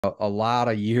a lot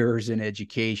of years in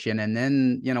education. And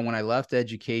then, when I left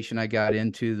education, I got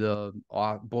into the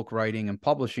book writing and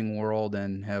publishing world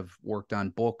and have worked on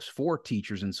books for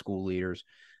teachers and school leaders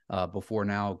before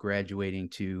now graduating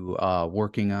to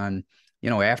working on,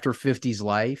 after 50s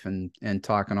life and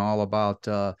talking all about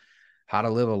how to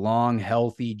live a long,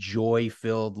 healthy,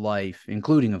 joy-filled life,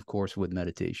 including, of course, with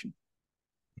meditation.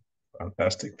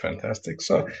 Fantastic, fantastic.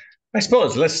 So I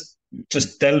suppose let's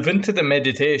just delve into the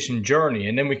meditation journey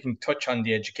and then we can touch on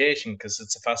the education because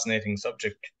it's a fascinating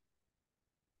subject.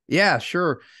 Yeah,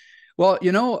 sure. Well,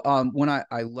 when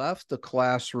I left the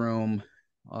classroom,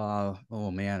 oh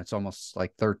man, it's almost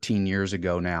like 13 years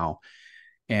ago now.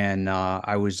 And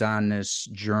I was on this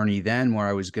journey then where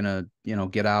I was going to,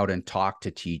 get out and talk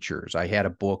to teachers. I had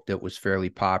a book that was fairly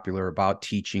popular about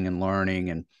teaching and learning,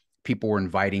 and people were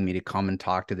inviting me to come and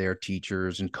talk to their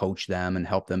teachers and coach them and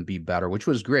help them be better, which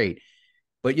was great.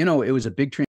 But, it was a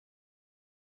big